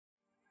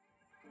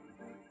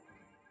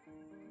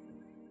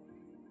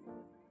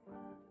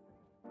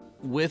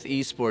with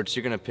esports,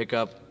 you're going to pick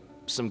up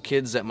some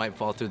kids that might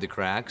fall through the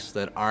cracks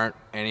that aren't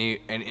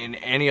in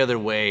any other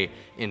way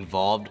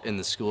involved in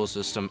the school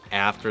system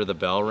after the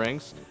bell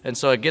rings. And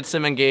so it gets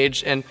them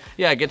engaged, and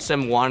yeah, it gets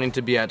them wanting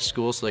to be at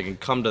school so they can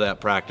come to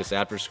that practice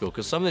after school.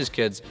 Because some of these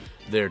kids,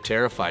 they're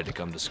terrified to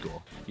come to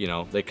school. You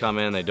know, they come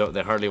in, they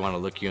hardly want to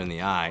look you in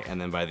the eye,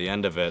 and then by the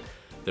end of it,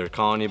 they're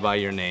calling you by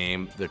your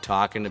name, they're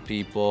talking to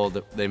people,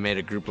 they made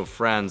a group of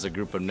friends, a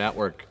group of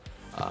network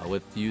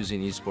with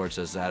using esports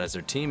as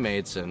their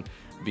teammates, and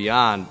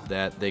beyond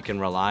that they can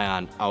rely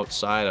on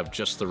outside of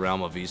just the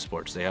realm of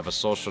esports. They have a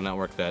social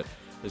network that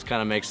just kind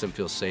of makes them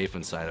feel safe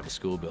inside of a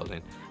school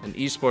building. And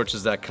esports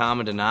is that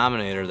common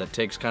denominator that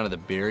takes kind of the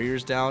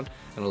barriers down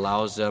and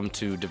allows them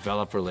to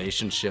develop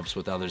relationships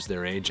with others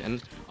their age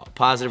and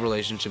positive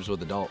relationships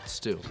with adults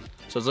too.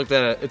 So it's looked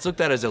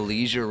at as a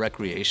leisure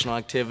recreational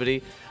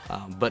activity,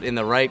 but in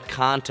the right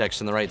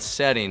context, in the right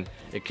setting,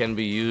 it can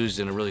be used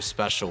in a really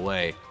special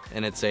way.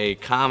 And it's a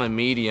common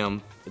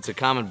medium, it's a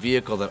common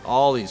vehicle that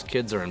all these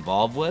kids are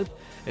involved with,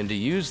 and to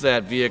use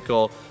that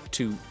vehicle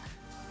to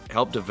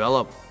help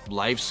develop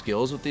life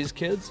skills with these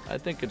kids, I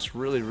think it's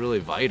really, really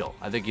vital.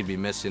 I think you'd be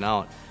missing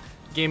out.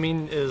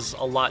 Gaming is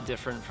a lot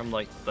different from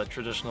like the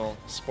traditional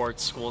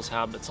sports schools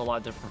have. It's a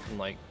lot different from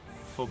like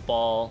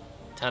football,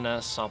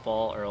 tennis,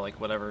 softball, or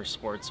like whatever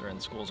sports are in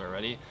schools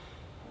already.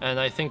 And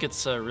I think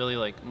it's a really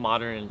like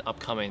modern and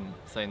upcoming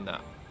thing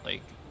that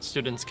like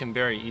students can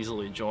very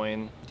easily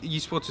join.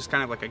 Esports is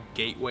kind of like a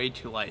gateway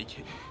to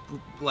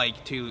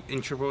to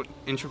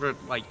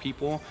introvert like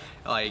people.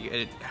 Like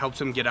it helps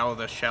them get out of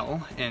the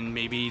shell, and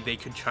maybe they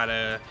could try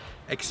to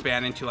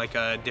expand into like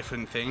a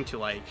different thing to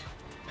like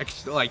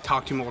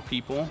talk to more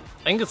people.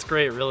 I think it's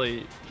great,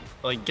 really,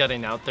 like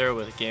getting out there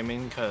with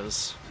gaming,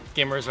 because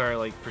gamers are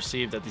like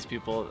perceived that these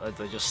people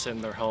they just sit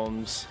in their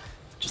homes,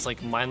 just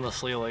like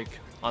mindlessly like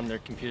on their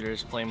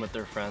computers playing with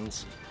their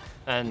friends.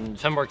 And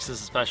Fenworks is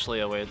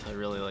especially a way to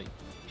really like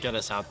get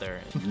us out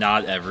there.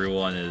 Not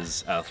everyone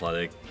is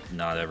athletic.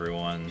 Not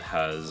everyone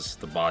has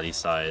the body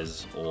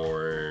size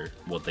or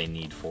what they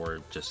need for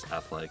just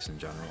athletics in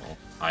general.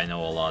 I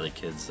know a lot of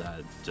kids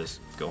that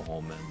just go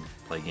home and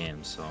play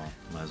games, so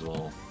might as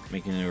well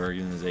make a new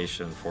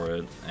organization for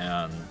it,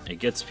 and it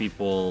gets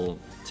people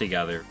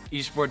together.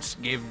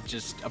 Esports gave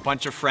just a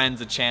bunch of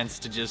friends a chance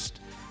to just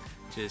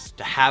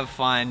to have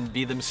fun,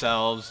 be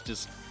themselves,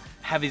 just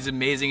have these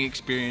amazing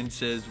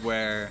experiences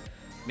where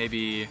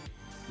maybe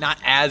not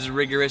as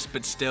rigorous,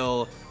 but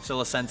still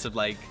a sense of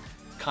like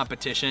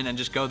competition, and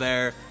just go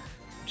there,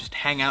 just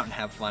hang out and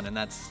have fun, and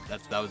that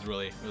was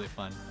really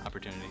fun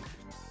opportunity.